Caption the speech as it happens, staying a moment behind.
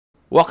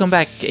Welcome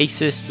back,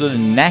 Aces, to the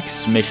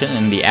next mission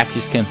in the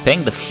Axis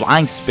campaign, the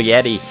Flying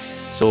Spaghetti.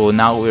 So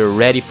now we're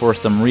ready for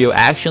some real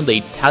action. The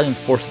Italian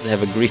forces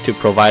have agreed to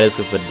provide us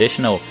with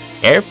additional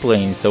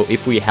airplanes, so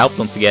if we help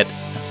them to get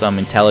some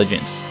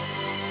intelligence.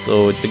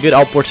 So it's a good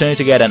opportunity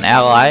to get an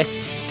ally,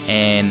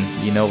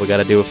 and you know we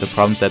gotta deal with the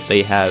problems that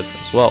they have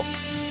as well.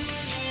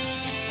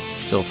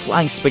 So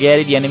Flying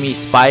Spaghetti, the enemy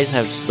spies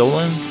have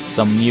stolen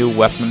some new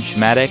weapon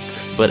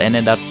schematics, but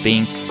ended up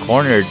being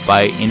cornered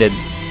in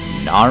the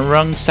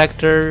non-rung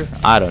sector,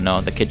 I don't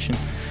know, the kitchen,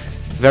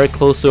 very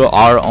close to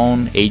our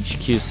own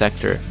HQ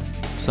sector.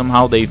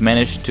 Somehow they've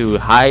managed to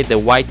hide the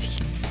white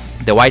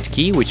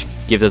key, which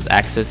gives us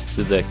access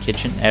to the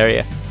kitchen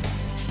area,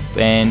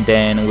 and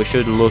then we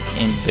should look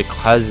in the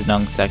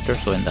Kaznung sector,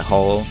 so in the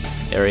hall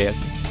area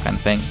kind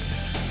of thing.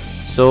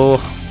 So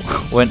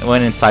when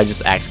inside,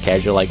 just act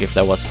casual, like if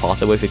that was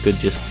possible, if we could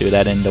just do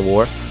that in the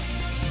war.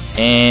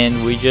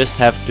 And we just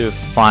have to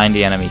find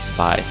the enemy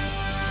spies.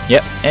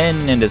 Yep,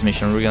 and in this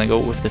mission we're gonna go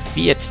with the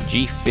Fiat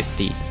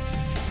G50.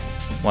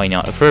 Why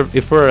not?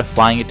 If we're a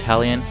flying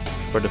Italian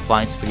for the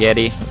Flying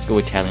Spaghetti, let's go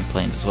Italian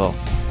planes as well.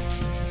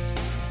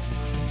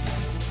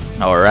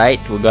 Alright,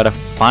 we gotta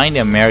find the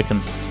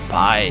American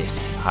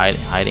spies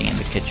hiding in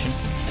the kitchen.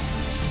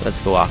 Let's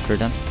go after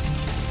them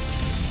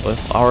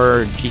with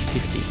our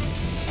G50.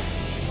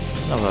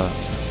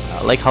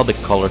 I like how the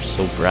color's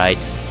so bright.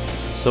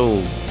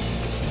 So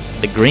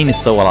the green is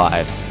so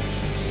alive.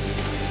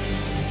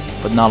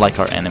 But not like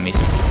our enemies.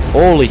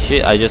 Holy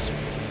shit,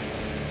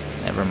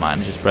 never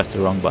mind, I just pressed the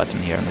wrong button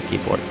here on the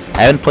keyboard.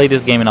 I haven't played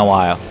this game in a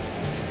while,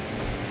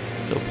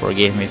 so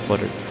forgive me for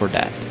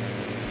that.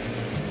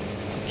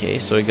 Okay,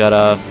 so we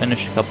gotta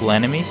finish a couple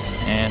enemies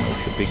and we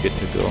should be good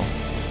to go.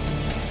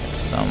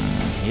 Some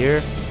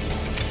here.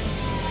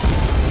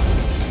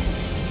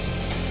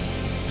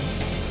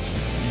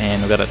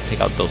 And we gotta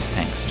take out those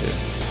tanks too.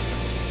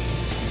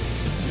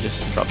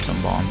 Just drop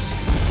some bombs.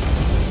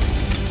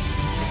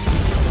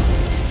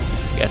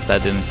 Guess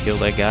that didn't kill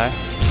that guy.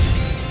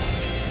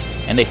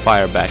 And they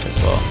fire back as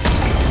well.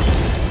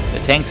 The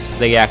tanks,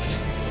 they act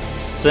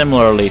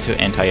similarly to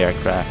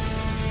anti-aircraft.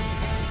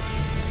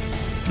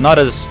 Not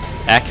as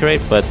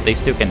accurate, but they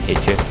still can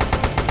hit you.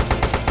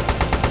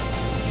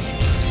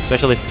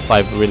 Especially if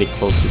I'm really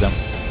close to them.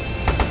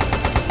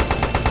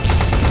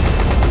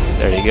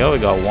 There you go, we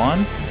got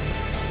one.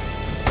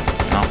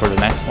 Now for the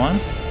next one.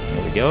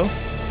 There we go.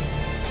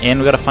 And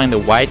we gotta find the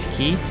white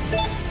key.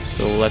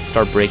 So let's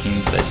start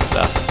breaking this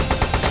stuff.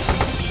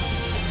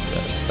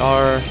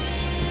 Star.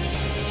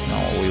 That's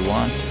not what we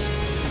want.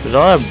 There's a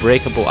lot of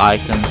breakable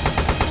items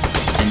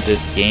in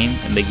this game,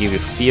 and they give you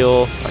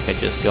fuel, like I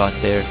just got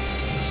there.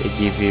 They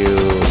give you,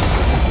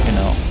 you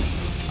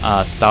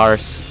know,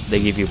 stars. They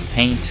give you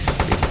paint,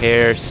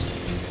 repairs,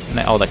 and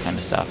all that kind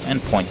of stuff,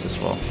 and points as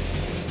well.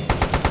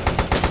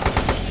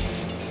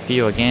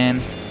 Fuel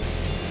again.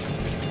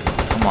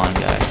 Come on,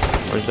 guys.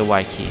 Where's the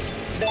white key?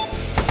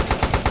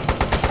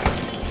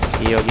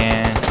 Fuel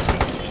again.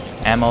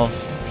 Ammo.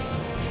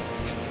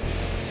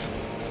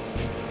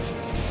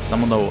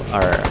 Some of them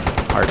are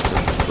hard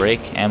to break.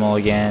 Ammo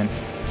again.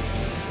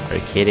 Are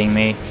you kidding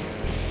me?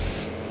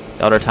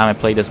 The other time I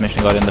played this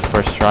mission, I got in the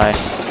first try.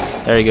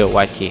 There you go,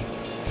 white key.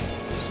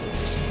 So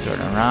just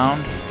turn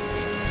around.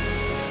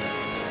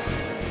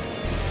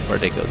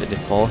 Where'd they go? Did they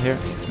fall here?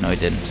 No, it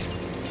didn't.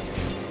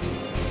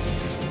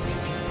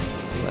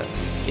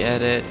 Let's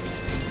get it.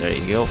 There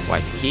you go,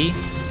 white key.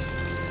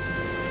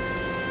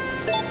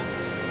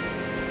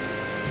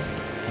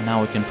 And now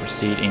we can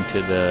proceed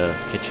into the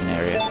kitchen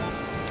area.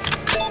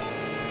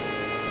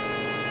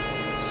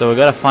 So we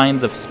gotta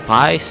find the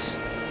spies,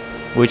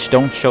 which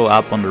don't show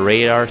up on the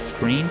radar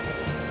screen.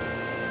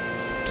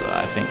 So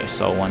I think I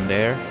saw one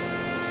there.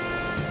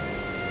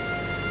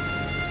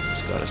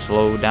 Just gotta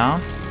slow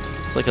down.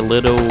 It's like a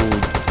little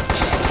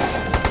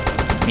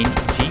mini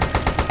jeep.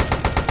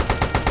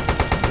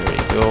 There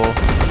you go.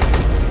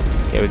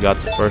 Okay, we got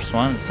the first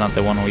one. It's not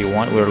the one we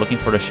want. We were looking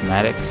for the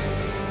schematics.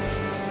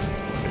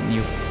 For the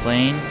new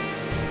plane.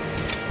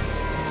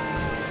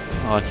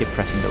 Oh, I keep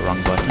pressing the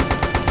wrong button.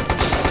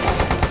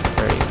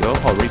 There you go.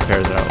 Oh,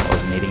 repair that. I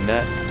was needing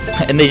that.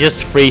 And they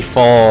just free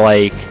fall.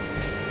 Like,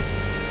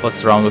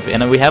 what's wrong with it?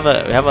 And we have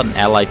an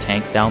ally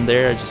tank down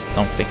there. I just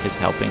don't think it's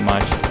helping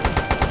much.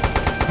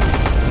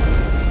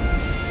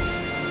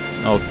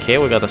 Okay,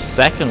 we got a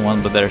second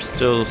one, but there's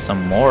still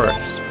some more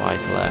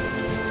spies left.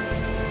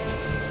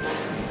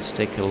 Let's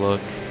take a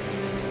look.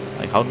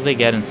 Like, how do they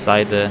get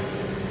inside the,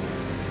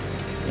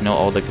 you know,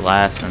 all the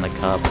glass and the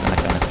cups and that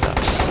kind of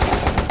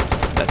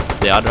stuff? That's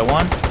the other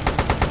one.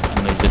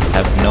 And we just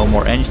have no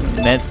more engine.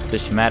 That's the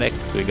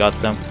schematics. We got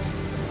them.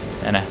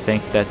 And I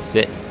think that's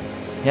it.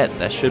 Yeah,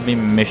 that should be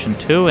mission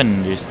 2,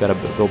 and you just gotta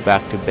go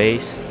back to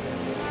base.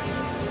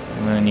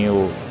 And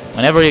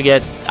whenever you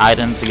get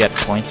items, you get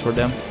points for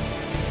them.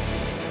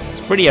 It's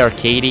a pretty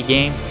arcadey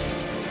game,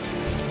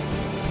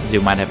 as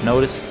you might have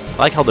noticed. I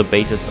like how the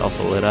base is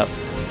also lit up.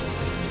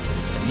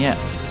 And yeah,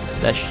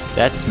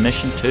 that's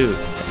mission 2.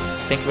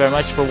 Thank you very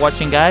much for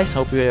watching, guys.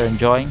 Hope you are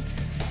enjoying.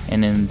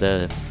 And in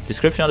the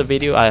description of the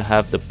video I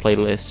have the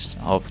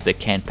playlist of the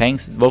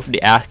campaigns, both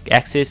the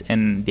Axis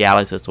and the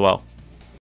Allies as well.